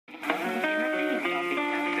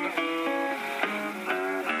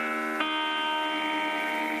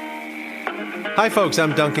Hi folks,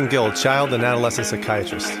 I'm Duncan Gill, child and adolescent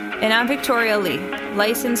psychiatrist. And I'm Victoria Lee,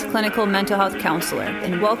 licensed clinical mental health counselor.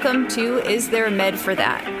 And welcome to Is There a Med for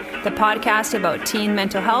That? The podcast about teen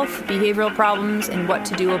mental health, behavioral problems, and what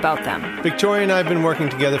to do about them. Victoria and I have been working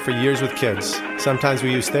together for years with kids. Sometimes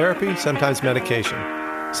we use therapy, sometimes medication.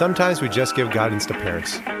 Sometimes we just give guidance to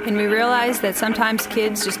parents. And we realize that sometimes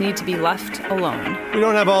kids just need to be left alone. We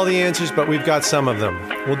don't have all the answers, but we've got some of them.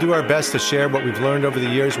 We'll do our best to share what we've learned over the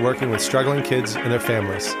years working with struggling kids and their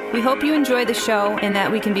families. We hope you enjoy the show and that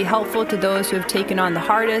we can be helpful to those who have taken on the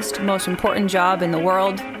hardest, most important job in the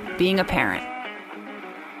world, being a parent.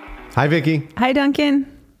 Hi, Vicki. Hi, Duncan.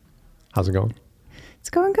 How's it going? It's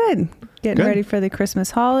going good. Getting ready for the Christmas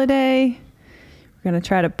holiday. We're going to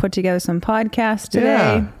try to put together some podcasts today.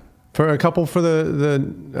 Yeah, for a couple for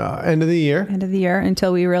the end of the year. End of the year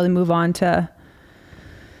until we really move on to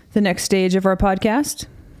the next stage of our podcast.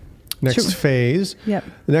 Next phase. Yep.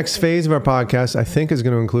 The next phase of our podcast, I think, is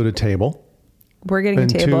going to include a table. We're getting a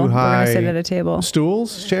table. We're going to sit at a table.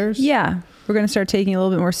 Stools, chairs? Yeah. We're going to start taking it a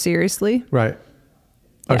little bit more seriously. Right.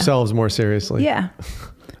 Yeah. Ourselves more seriously. Yeah.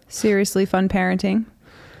 Seriously fun parenting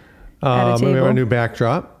at a table. We have a new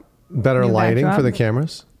backdrop. Better lighting for the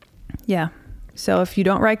cameras. Yeah. So if you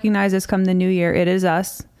don't recognize us come the new year, it is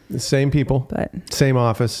us. The same people, but same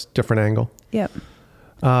office, different angle. Yep.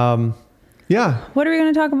 Yeah. What are we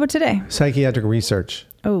going to talk about today? Psychiatric research.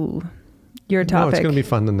 Oh, your topic. No, it's going to be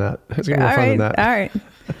fun than that. It's going to be more fun than that. All right.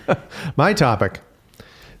 My topic.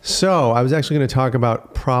 So I was actually going to talk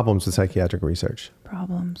about problems with psychiatric research.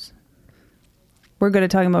 Problems. We're good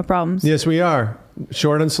at talking about problems. Yes, we are.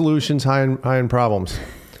 Short on solutions, high on problems.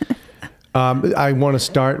 I want to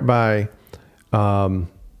start by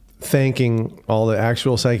thanking all the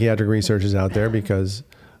actual psychiatric researchers out there, because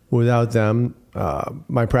without them,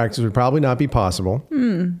 my practice would probably not be possible.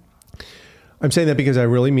 I'm saying that because I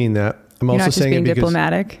really mean that. I'm You're also not just saying being it because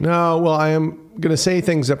diplomatic. No, well, I am going to say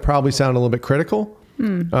things that probably sound a little bit critical,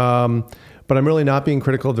 but I'm really not being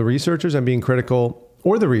critical of the researchers. I'm being critical,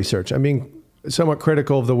 or the research. I'm being somewhat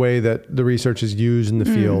critical of the way that the research is used in the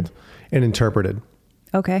field and interpreted.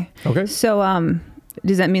 Okay. Okay. So,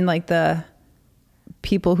 does that mean like the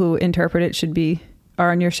people who interpret it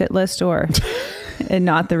are on your shit list, or and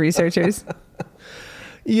not the researchers?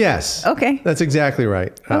 Yes. Okay. That's exactly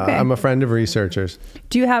right. Okay. I'm a friend of researchers.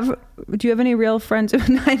 Do you have any real friends?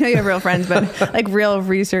 I know you have real friends, but like real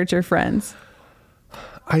researcher friends.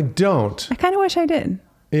 I don't. I kind of wish I did.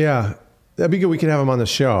 Yeah. That'd be good. We could have them on the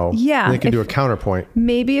show. Yeah. And they could do a counterpoint.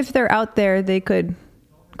 Maybe if they're out there, they could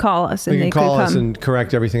call us and they could call come. us and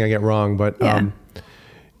correct everything I get wrong. But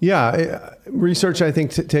research, I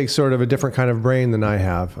think, takes sort of a different kind of brain than I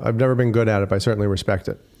have. I've never been good at it, but I certainly respect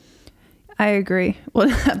it. I agree. Well,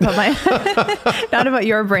 not about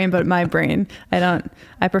your brain, but my brain.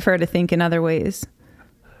 I prefer to think in other ways.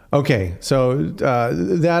 Okay. So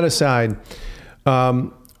that aside,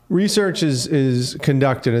 research is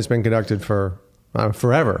conducted, has been conducted for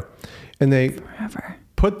forever. And they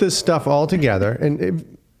put this stuff all together.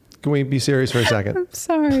 And can we be serious for a second? I'm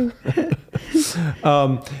sorry.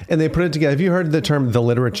 And they put it together. Have you heard the term the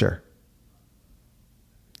literature?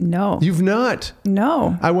 No. You've not?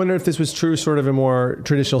 No. I wonder if this was true sort of in more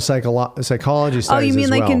traditional psychology studies. Oh, you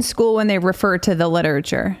mean like in school when they refer to the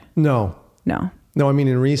literature? No. No, I mean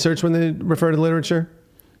in research when they refer to literature?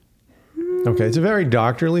 Okay, it's a very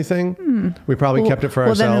doctorly thing. We probably kept it for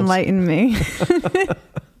ourselves. Well, then enlighten me.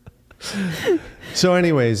 So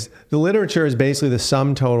anyways, the literature is basically the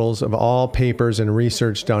sum totals of all papers and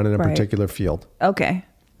research done in a particular field. Okay.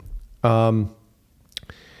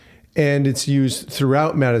 And it's used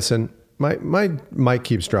throughout medicine. My mic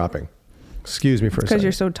keeps dropping. Excuse me for a second. Because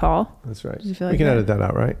you're so tall. That's right. You feel like we can edit that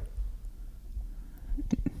out, right?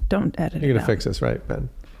 Don't edit it out. You're going to fix this, right, Ben?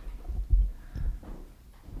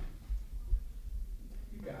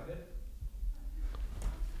 You got it.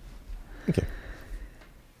 Okay.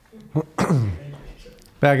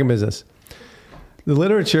 Back in business. The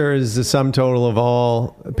literature is the sum total of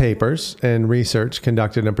all papers and research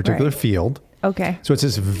conducted in a particular field. Okay. So it's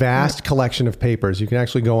this vast collection of papers. You can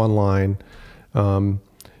actually go online to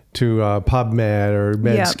PubMed or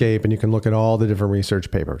Medscape, and you can look at all the different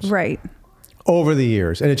research papers. Right. Over the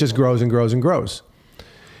years. And it just grows and grows and grows.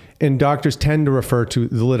 And doctors tend to refer to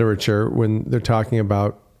the literature when they're talking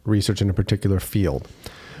about research in a particular field.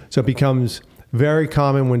 So it becomes very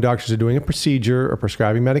common when doctors are doing a procedure or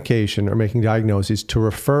prescribing medication or making diagnoses to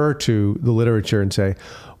refer to the literature and say,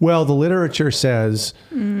 well, the literature says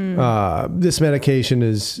this medication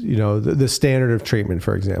is, the standard of treatment,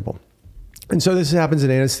 for example. And so this happens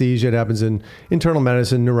in anesthesia. It happens in internal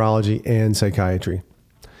medicine, neurology, and psychiatry.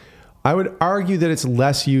 I would argue that it's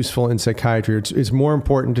less useful in psychiatry. It's more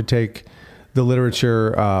important to take the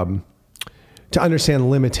literature to understand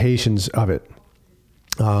limitations of it.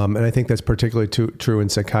 And I think that's particularly true in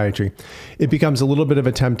psychiatry. It becomes a little bit of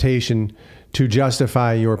a temptation to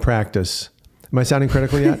justify your practice. Am I sounding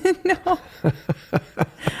critical yet? No.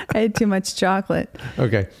 I had too much chocolate.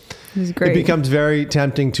 Okay. It was great. It becomes very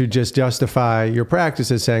tempting to just justify your practice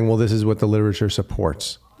as saying, well, this is what the literature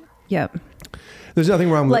supports. Yep. There's nothing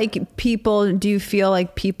wrong with... Like people, do you feel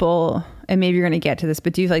like people, and maybe you're going to get to this,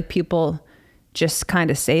 but do you feel like people just kind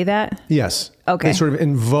of say that? Yes. Okay. They sort of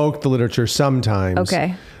invoke the literature sometimes.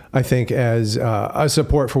 Okay. I think as a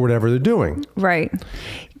support for whatever they're doing. Right.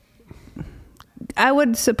 I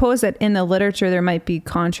would suppose that in the literature, there might be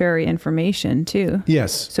contrary information too.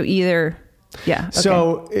 Yes. So either... Yeah. Okay.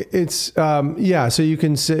 So it's, so you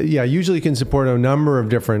can say, usually you can support a number of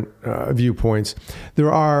different viewpoints.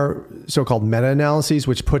 There are so-called meta-analyses,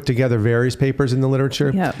 which put together various papers in the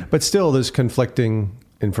literature, Yep. but still there's conflicting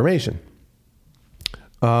information.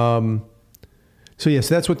 So yes,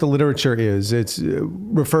 that's what the literature is. It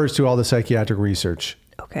refers to all the psychiatric research.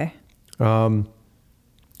 Okay. And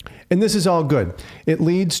this is all good. It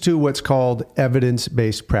leads to what's called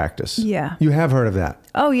evidence-based practice. Yeah. You have heard of that.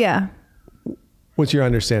 Oh, yeah. What's your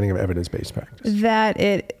understanding of evidence-based practice? That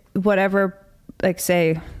like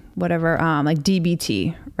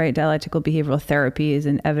DBT, right? Dialectical behavioral therapy is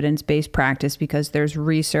an evidence-based practice because there's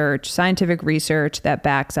research, scientific research that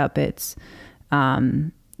backs up that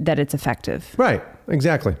it's effective. Right,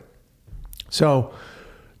 exactly. So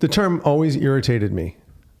the term always irritated me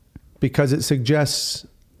because it suggests,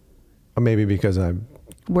 or maybe because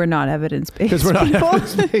we're not evidence-based. Because we're not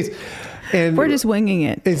evidence-based. And we're just winging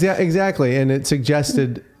it. Exactly. And it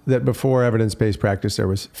suggested that before evidence-based practice, there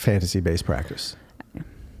was fantasy-based practice.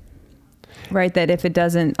 Right. That if it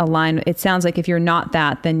doesn't align, it sounds like if you're not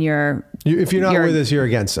that, then if you're not with us, you're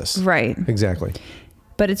against us. Right. Exactly.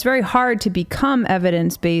 But it's very hard to become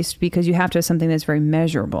evidence-based because you have to have something that's very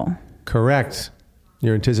measurable. Correct.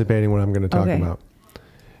 You're anticipating what I'm going to talk about.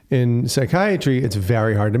 In psychiatry, it's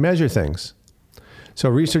very hard to measure things. So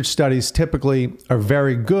research studies typically are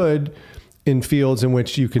very good in fields in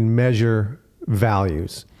which you can measure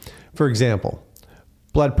values. For example,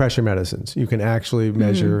 blood pressure medicines. You can actually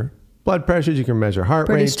measure blood pressures. You can measure heart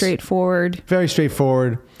rates. Pretty straightforward. Very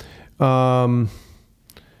straightforward. Cholesterol,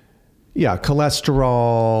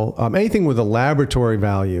 anything with a laboratory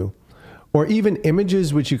value, or even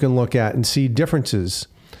images which you can look at and see differences.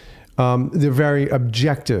 They're very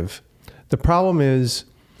objective. The problem is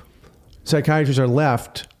psychiatrists are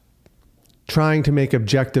left trying to make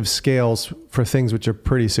objective scales for things which are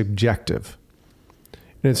pretty subjective.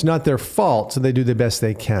 And it's not their fault, so they do the best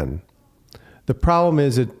they can. The problem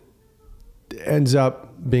is it ends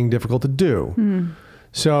up being difficult to do.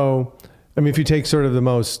 So, I mean, if you take sort of the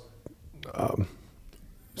most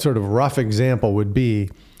sort of rough example would be,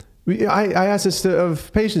 I ask this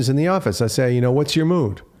of patients in the office. I say, what's your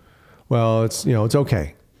mood? Well, it's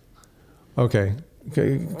okay. Okay.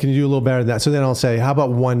 Can you do a little better than that? So then I'll say, how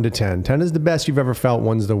about 1 to 10? 10 is the best you've ever felt.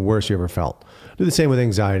 1's the worst you ever felt. Do the same with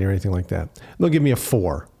anxiety or anything like that. They'll give me a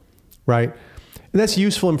 4, right? And that's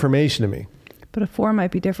useful information to me. But a 4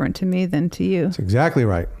 might be different to me than to you. That's exactly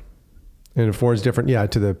right. And a 4 is different,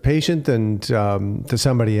 to the patient than to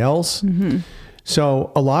somebody else. Mm-hmm.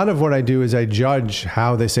 So a lot of what I do is I judge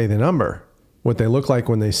how they say the number, what they look like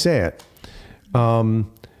when they say it,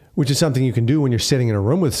 which is something you can do when you're sitting in a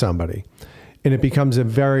room with somebody. And it becomes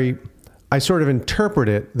I sort of interpret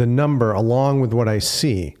it, the number, along with what I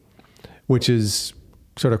see, which is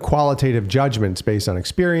sort of qualitative judgments based on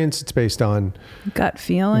experience. It's based on gut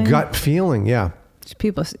feeling. Gut feeling, yeah.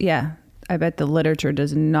 People, yeah. I bet the literature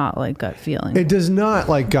does not like gut feeling. It does not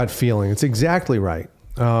like gut feeling. It's exactly right.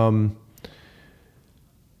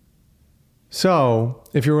 So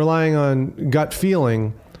if you're relying on gut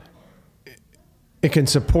feeling, it can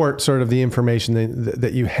support sort of the information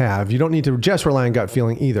that you have. You don't need to just rely on gut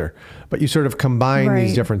feeling either, but you sort of combine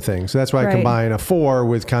these different things. So that's why I combine a 4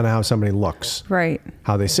 with kind of how somebody looks. Right.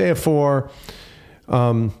 How they say a 4.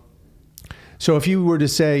 So if you were to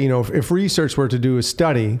say, if research were to do a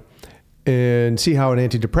study and see how an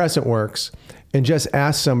antidepressant works and just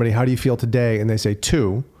ask somebody, how do you feel today? And they say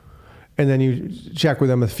 2. And then you check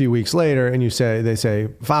with them a few weeks later and they say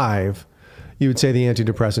 5, you would say the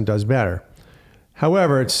antidepressant does better.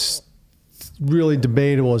 However, it's really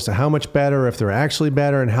debatable as to how much better, if they're actually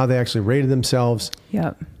better, and how they actually rated themselves.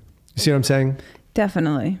 Yep. You see what I'm saying?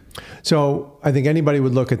 Definitely. So I think anybody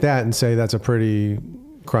would look at that and say that's a pretty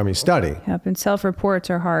crummy study. Yep. And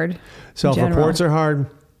self-reports are hard. Self-reports are hard.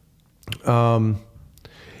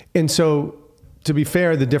 And so to be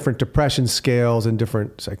fair, the different depression scales and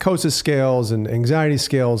different psychosis scales and anxiety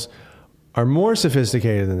scales are more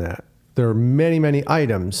sophisticated than that. There are many, many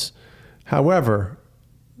items. However,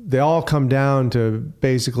 they all come down to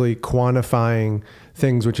basically quantifying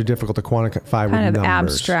things which are difficult to quantify with numbers. Kind of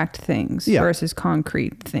abstract things versus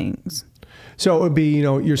concrete things. So it would be,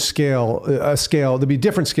 your scale, there'd be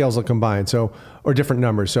different scales that combine. So, or different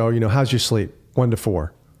numbers. So, how's your sleep? 1 to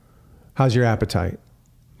 4. How's your appetite?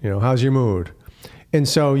 How's your mood? And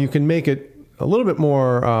so you can make it a little bit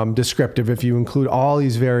more descriptive if you include all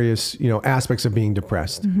these various, aspects of being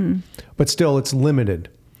depressed. Mm-hmm. But still, it's limited.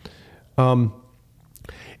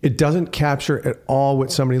 It doesn't capture at all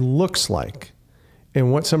what somebody looks like.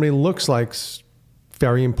 And what somebody looks like is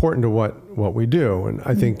very important to what we do. And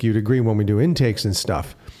I think you'd agree when we do intakes and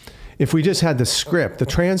stuff. If we just had the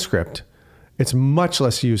transcript, it's much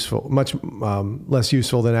less useful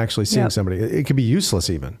than actually seeing somebody. It could be useless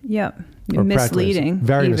even. Yep. Misleading.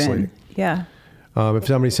 Very even. Misleading. Yeah. If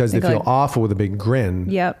somebody says they feel awful with a big grin.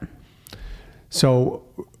 Yep. So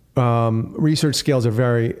research scales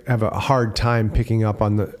have a hard time picking up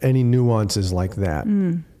on any nuances like that.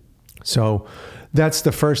 Mm. So that's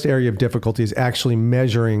the first area of difficulty, is actually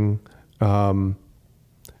measuring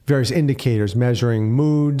various indicators, measuring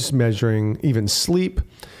moods, measuring even sleep,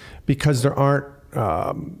 because there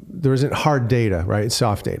isn't hard data, right? It's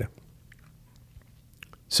soft data.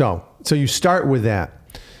 So you start with that.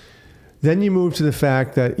 Then you move to the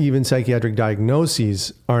fact that even psychiatric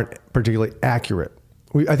diagnoses aren't particularly accurate.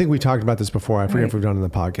 I think we talked about this before. I forget if we've done it in the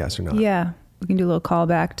podcast or not. Yeah. We can do a little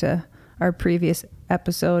callback to our previous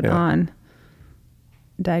episode on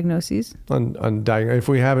diagnoses. If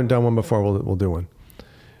we haven't done one before, we'll do one.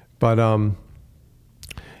 But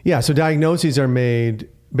so diagnoses are made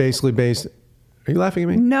basically based. Are you laughing at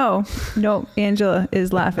me? No, Angela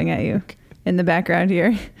is laughing at you in the background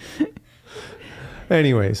here.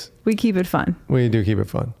 Anyways. We keep it fun. We do keep it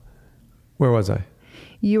fun. Where was I?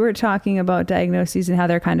 You were talking about diagnoses and how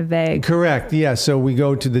they're kind of vague. Correct. Yeah. So we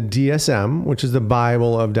go to the DSM, which is the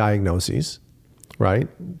Bible of diagnoses, right?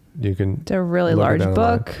 It's a really large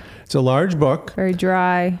book. It's a large book. Very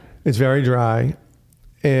dry. It's very dry.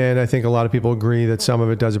 And I think a lot of people agree that some of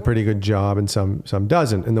it does a pretty good job and some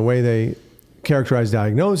doesn't. And the way they characterize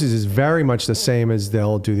diagnoses is very much the same as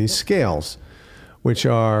they'll do these scales, which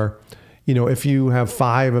are, if you have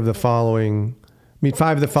 5 of the following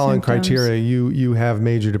symptoms. Criteria, you have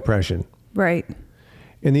major depression. Right.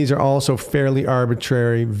 And these are also fairly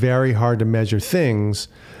arbitrary, very hard to measure things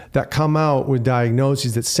that come out with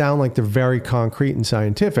diagnoses that sound like they're very concrete and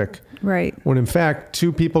scientific. Right. When in fact,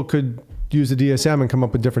 2 people could use the DSM and come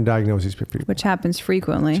up with different diagnoses for people. Which happens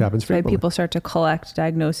frequently. Right? People start to collect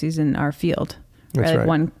diagnoses in our field. That's right.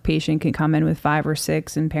 One patient can come in with 5 or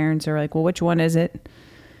 6 and parents are like, well, which one is it?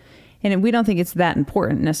 And we don't think it's that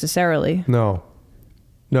important necessarily. No.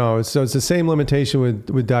 So it's the same limitation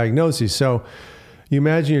with diagnoses. So you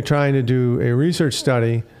imagine you're trying to do a research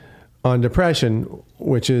study on depression,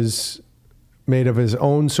 which is made of his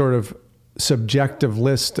own sort of subjective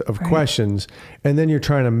list of questions. And then you're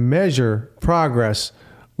trying to measure progress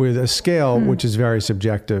with a scale, which is very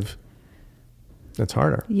subjective. That's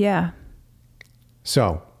harder. Yeah.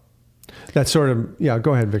 So that's sort of,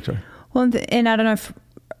 go ahead, Victor. Well, and I don't know if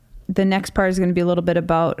the next part is going to be a little bit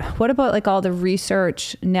about, what about like all the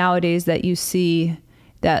research nowadays that you see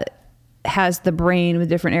that has the brain with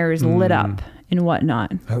different areas lit up and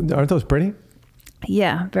whatnot? Aren't those pretty?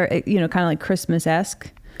 Yeah. Very, kind of like Christmas-esque.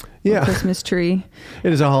 Yeah. Christmas tree.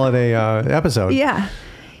 It is a holiday episode. Yeah.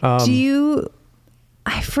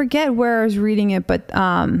 I forget where I was reading it, but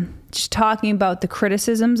just talking about the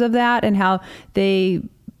criticisms of that and how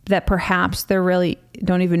that perhaps they really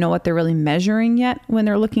don't even know what they're really measuring yet when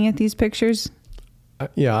they're looking at these pictures.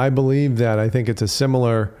 Yeah, I believe that. I think it's sort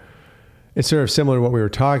of similar to what we were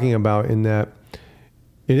talking about, in that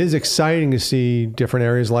it is exciting to see different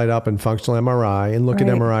areas light up in functional MRI and look at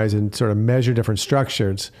MRIs and sort of measure different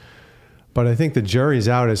structures. But I think the jury's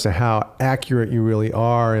out as to how accurate you really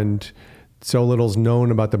are, and so little's known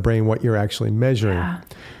about the brain, what you're actually measuring. Yeah.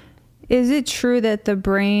 Is it true that the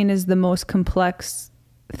brain is the most complex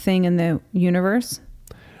thing in the universe?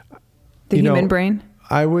 The human brain?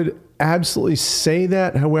 I would absolutely say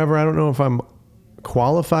that. However, I don't know if I'm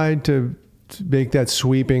qualified to make that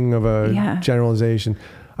sweeping of a generalization.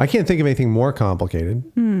 I can't think of anything more complicated.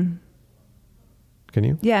 Can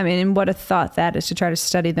you? Yeah, I mean, and what a thought that is, to try to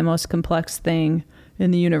study the most complex thing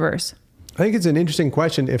in the universe. I think it's an interesting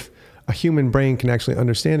question if a human brain can actually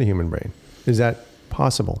understand a human brain. Is that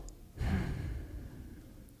possible?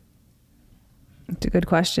 It's a good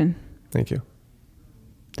question. Thank you.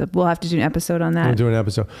 We'll have to do an episode on that. We'll do an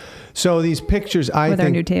episode. So these pictures, I with think,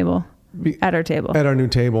 our new table. At our table. At our new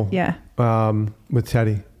table. Yeah. With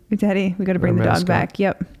Teddy. With Teddy. We got to bring the dog back.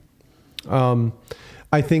 Yep.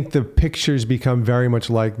 I think the pictures become very much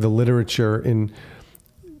like the literature in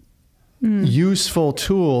useful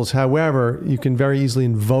tools. However, you can very easily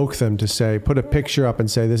invoke them to say, put a picture up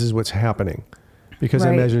and say, this is what's happening. Because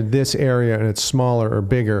I measured this area and it's smaller or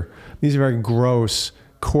bigger. These are very gross,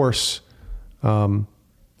 coarse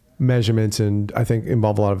measurements, and I think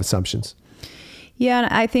involve a lot of assumptions. Yeah,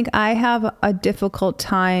 and I think I have a difficult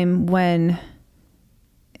time when,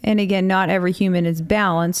 and again, not every human is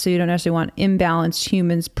balanced, so you don't necessarily want imbalanced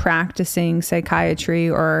humans practicing psychiatry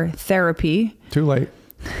or therapy. Too late.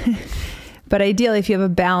 But ideally, if you have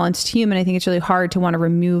a balanced human, I think it's really hard to want to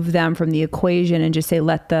remove them from the equation and just say,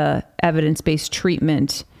 let the evidence-based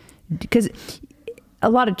treatment, because a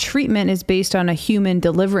lot of treatment is based on a human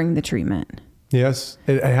delivering the treatment. Yes,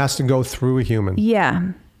 it has to go through a human. Yeah.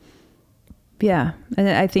 Yeah. And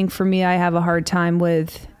I think for me, I have a hard time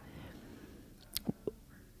with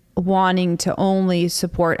wanting to only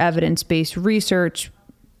support evidence-based research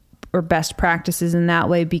or best practices in that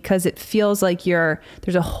way, because it feels like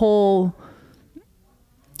there's a whole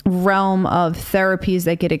realm of therapies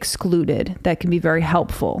that get excluded that can be very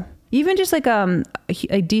helpful. Even just like a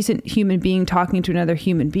decent human being talking to another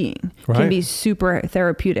human being can be super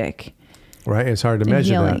therapeutic. Right. It's hard to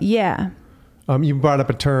measure that. Yeah. You brought up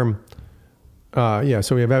a term.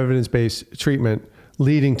 So we have evidence-based treatment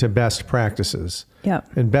leading to best practices. Yeah.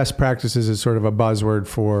 And best practices is sort of a buzzword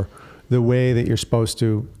for the way that you're supposed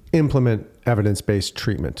to implement evidence-based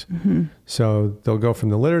treatment. Mm-hmm. So they'll go from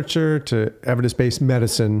the literature to evidence-based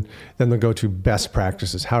medicine, then they'll go to best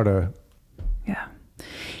practices, how to... Yeah.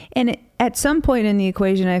 And at some point in the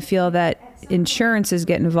equation, I feel that insurances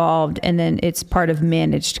get involved, and then it's part of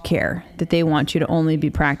managed care, that they want you to only be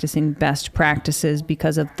practicing best practices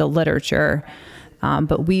because of the literature.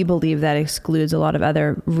 But we believe that excludes a lot of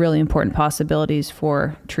other really important possibilities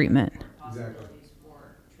for treatment.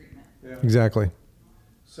 Exactly.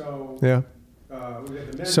 So yeah.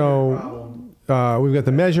 We've got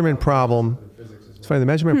the measurement problem. It's funny. The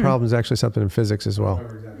measurement problem is actually something in physics as well.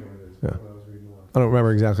 Yeah. I don't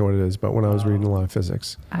remember exactly what it is, but when I was reading a lot of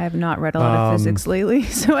physics. I have not read a lot of physics lately,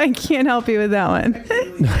 so I can't help you with that one.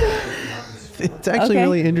 It's actually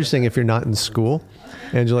really interesting if you're not in school.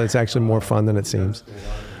 Angela, it's actually more fun than it seems.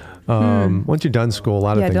 Once you're done school, a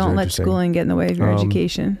lot of things are interesting. Yeah, don't let schooling get in the way of your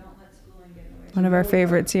education. One of our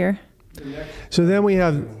favorites here. So then we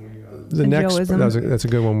have the next. That's a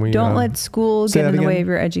good one. Don't let school get in the way of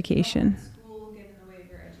your education. You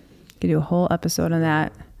could do a whole episode on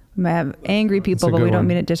that. We might have angry people, but we don't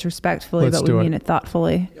mean it disrespectfully, but we mean it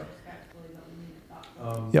thoughtfully.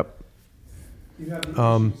 Yep. You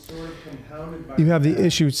have the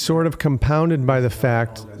issue sort of compounded by the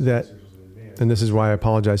fact that, and this is why I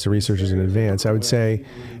apologize to researchers in advance, I would say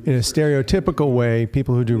in a stereotypical way,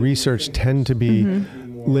 people who do research tend to be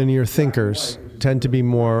linear thinkers, tend to be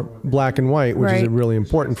more black and white, which is really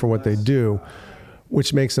important for what they do,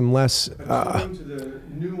 which makes them less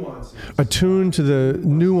attuned to the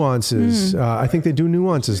nuances. I think they do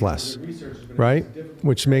nuances less, right?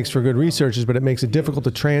 Which makes for good researchers, but it makes it difficult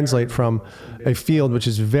to translate from a field which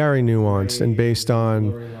is very nuanced and based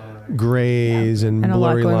on grays and blurry lines. And a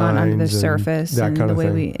lot going on under the surface and the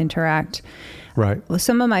way we interact. Right. Well,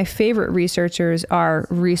 some of my favorite researchers are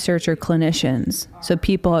researcher clinicians. So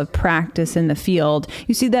people have practice in the field.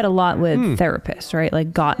 You see that a lot with therapists, right?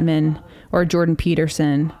 Like Gottman or Jordan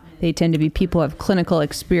Peterson. They tend to be people who have clinical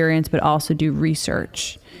experience, but also do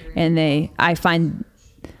research. And I find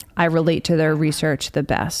I relate to their research the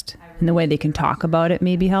best. And the way they can talk about it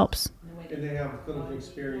maybe helps. And they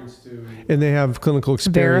have clinical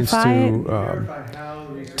experience to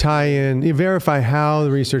tie in, verify how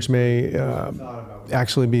the research may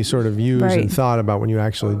actually be sort of used and thought about when you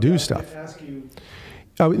actually do stuff.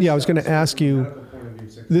 I was going to ask you,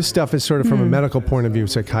 this stuff is sort of from a medical point of view,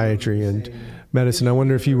 psychiatry and medicine. I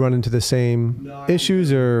wonder if you run into the same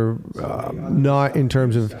issues or not in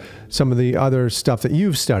terms of some of the other stuff that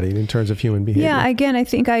you've studied in terms of human behavior. Yeah, again, I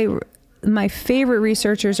think my favorite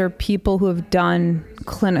researchers are people who have done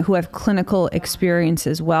who have clinical experience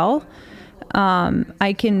as well.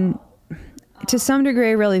 I can, to some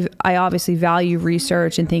degree, I obviously value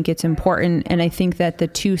research and think it's important. And I think that the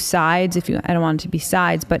two sides, I don't want it to be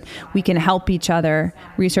sides, but we can help each other.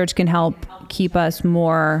 Research can help keep us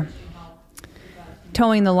more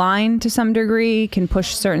towing the line to some degree, can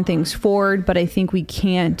push certain things forward, but I think we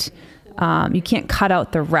can't, you can't cut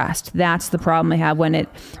out the rest. That's the problem I have when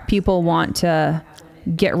people want to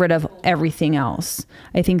get rid of everything else.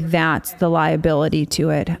 I think that's the liability to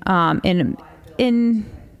it. In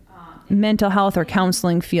mental health or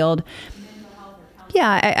counseling field,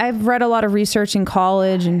 I've read a lot of research in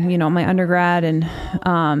college and, my undergrad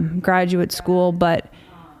and graduate school, but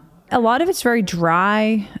a lot of it's very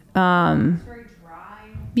dry. I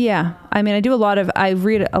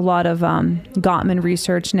read a lot of Gottman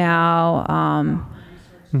research now,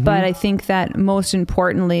 but I think that most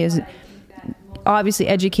importantly is obviously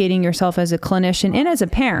educating yourself as a clinician and as a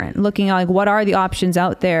parent, looking at like what are the options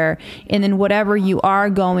out there, and then whatever you are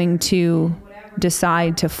going to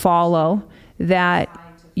decide to follow, that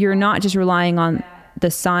you're not just relying on the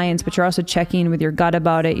science, but you're also checking with your gut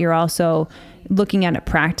about it. You're also looking at it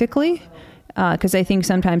practically, because I think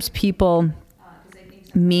sometimes people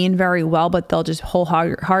mean very well, but they'll just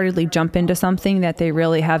wholeheartedly jump into something that they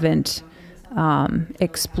really haven't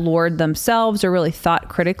explored themselves or really thought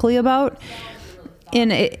critically about.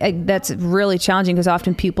 And that's really challenging because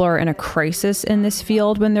often people are in a crisis in this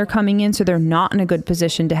field when they're coming in, so they're not in a good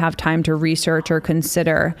position to have time to research or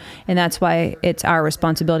consider. And that's why it's our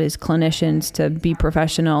responsibility as clinicians to be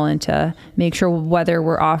professional and to make sure whether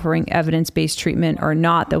we're offering evidence-based treatment or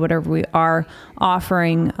not, that whatever we are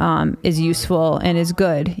offering is useful and is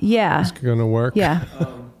good. Yeah. It's going to work. Yeah.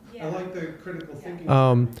 I like the critical thinking.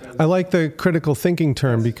 I like the critical thinking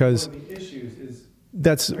term because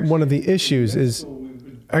that's one of the issues is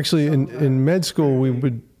actually in med school, we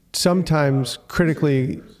would sometimes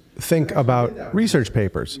critically think about research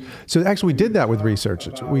papers. So actually we did that with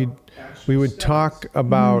researchers. We would talk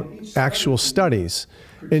about actual studies,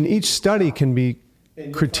 and each study can be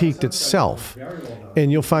critiqued itself.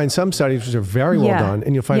 And you'll find some studies which are very well done,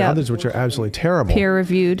 and you'll find others which are absolutely terrible. Peer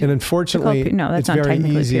reviewed. And unfortunately, that's it's not very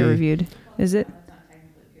technically easy. peer reviewed, is it?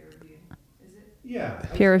 Yeah.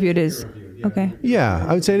 Peer reviewed is okay. Yeah,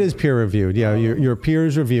 I would say it is peer reviewed. Yeah, your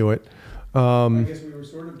peers review it. I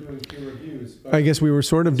guess we were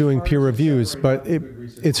sort of doing peer reviews, but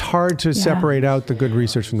it's hard to separate out the good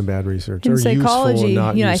research from the bad research, in or psychology, useful or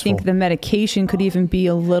not useful. I think the medication could even be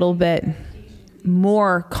a little bit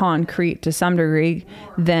more concrete to some degree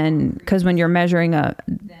than, because when you're measuring a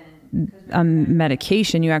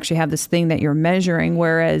medication, you actually have this thing that you're measuring,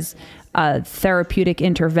 whereas a therapeutic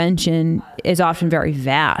intervention is often very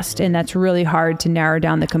vast, and that's really hard to narrow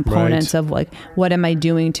down the components of like, what am I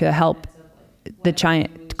doing to help the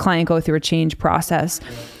client go through a change process.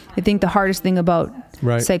 I think the hardest thing about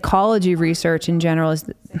psychology research in general is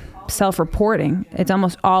self-reporting. It's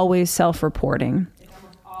almost always self-reporting.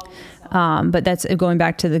 But that's going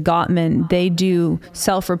back to the Gottman. They do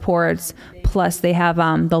self-reports, plus they have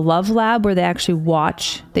the Love Lab where they actually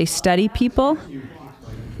they study people.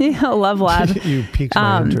 Love Lab. You piqued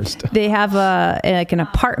my interest. They have an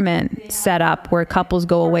apartment set up where couples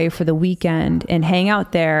go away for the weekend and hang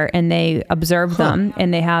out there, and they observe them.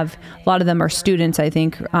 And they have, a lot of them are students, I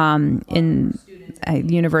think, in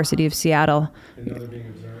University of Seattle.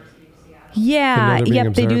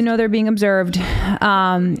 They do know they're being observed.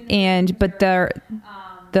 But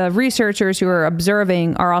the researchers who are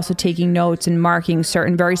observing are also taking notes and marking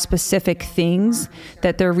certain very specific things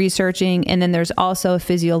that they're researching. And then there's also a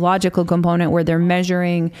physiological component where they're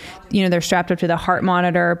measuring, they're strapped up to the heart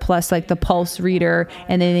monitor plus like the pulse reader.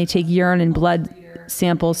 And then they take urine and blood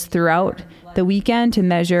samples throughout the weekend to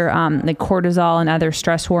measure like cortisol and other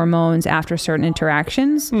stress hormones after certain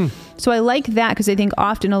interactions. So I like that because I think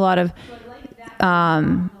often a lot of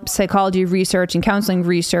psychology research and counseling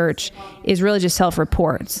research is really just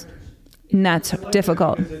self-reports, and that's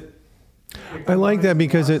difficult. I like that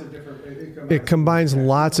because it combines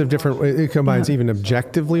lots of different. It combines even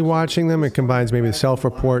objectively watching them. It combines maybe the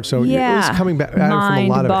self-report. So it's coming back at it from a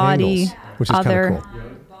lot of angles, which is kind of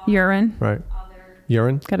cool. Urine, right?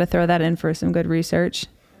 Urine. Got to throw that in for some good research.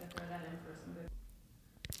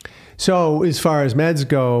 So as far as meds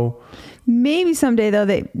go. Maybe someday,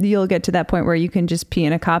 though, you'll get to that point where you can just pee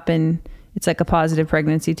in a cup and it's like a positive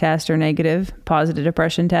pregnancy test or negative positive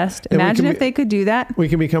depression test. Imagine if they could do that. We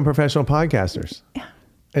can become professional podcasters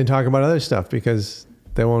and talk about other stuff because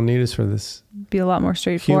they won't need us for this. Be a lot more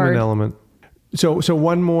straightforward. Human element. So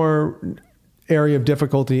one more area of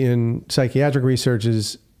difficulty in psychiatric research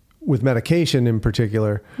is with medication in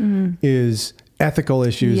particular is ethical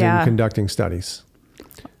issues in conducting studies.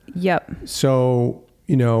 Yep. So,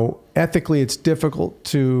 ethically, it's difficult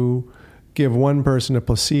to give one person a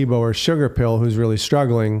placebo or sugar pill who's really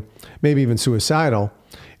struggling, maybe even suicidal,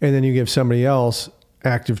 and then you give somebody else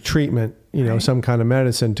active treatment, some kind of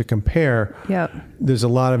medicine to compare. Yep. There's a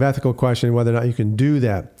lot of ethical question whether or not you can do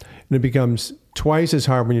that. And it becomes twice as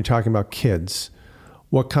hard when you're talking about kids.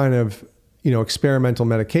 What kind of experimental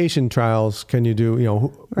medication trials can you do,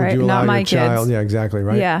 would Right, you allow not my your child? kids. Yeah, exactly.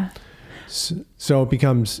 Right. Yeah. So it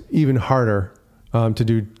becomes even harder to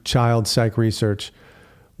do child psych research,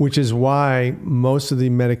 which is why most of the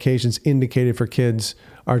medications indicated for kids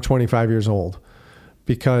are 25 years old,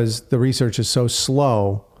 because the research is so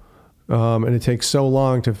slow and it takes so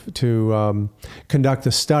long to conduct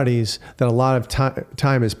the studies that a lot of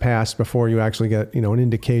time has passed before you actually get an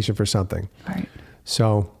indication for something. Right.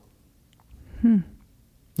 So,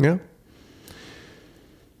 yeah.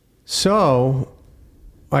 So,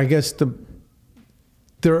 I guess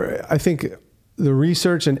I think the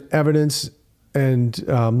research and evidence and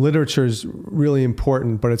literature is really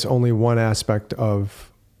important, but it's only one aspect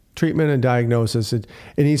of treatment and diagnosis. It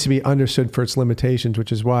needs to be understood for its limitations,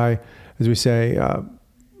 which is why, as we say,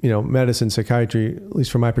 medicine, psychiatry, at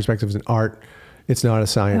least from my perspective, is an art. It's not a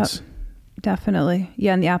science. Yep, definitely.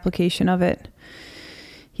 Yeah, and the application of it.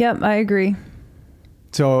 Yep, I agree.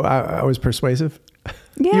 So I was persuasive?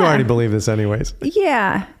 Yeah. You already believe this anyways.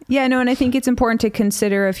 Yeah. Yeah, no, and I think it's important to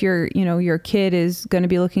consider if your kid is going to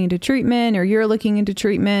be looking into treatment or you're looking into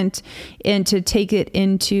treatment, and to take it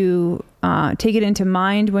into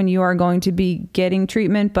mind when you are going to be getting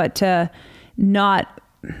treatment, but to not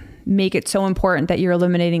make it so important that you're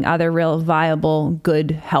eliminating other real viable,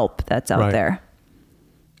 good help that's out there.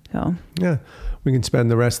 So, yeah. We can spend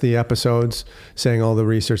the rest of the episodes saying all the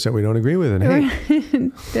research that we don't agree with. And hey,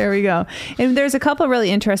 there we go. And there's a couple of really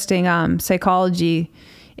interesting psychology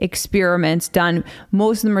experiments done.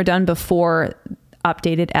 Most of them are done before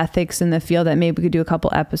updated ethics in the field that maybe we could do a couple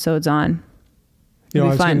episodes on.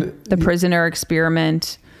 We find the prisoner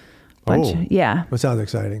experiment. Yeah. That sounds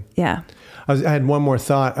exciting. Yeah. I had one more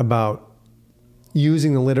thought about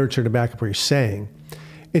using the literature to back up what you're saying.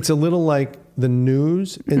 It's a little like the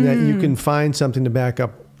news in that you can find something to back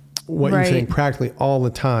up what you're saying practically all the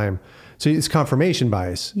time. So it's confirmation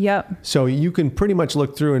bias. Yep. So you can pretty much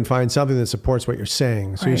look through and find something that supports what you're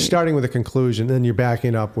saying. So you're starting with a conclusion, then you're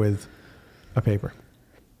backing up with a paper.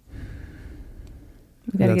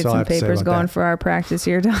 We got to get some papers going for our practice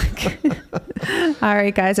here, Dunc. All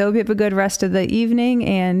right, guys. I hope you have a good rest of the evening,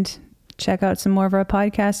 and check out some more of our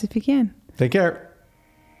podcasts if you can. Take care.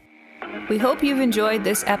 We hope you've enjoyed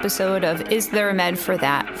this episode of Is There a Med for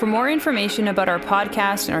That? For more information about our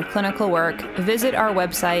podcast and our clinical work, visit our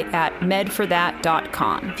website at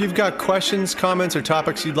medforthat.com. If you've got questions, comments, or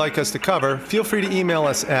topics you'd like us to cover, feel free to email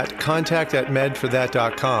us at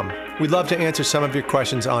contact@medforthat.com. We'd love to answer some of your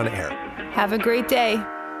questions on air. Have a great day.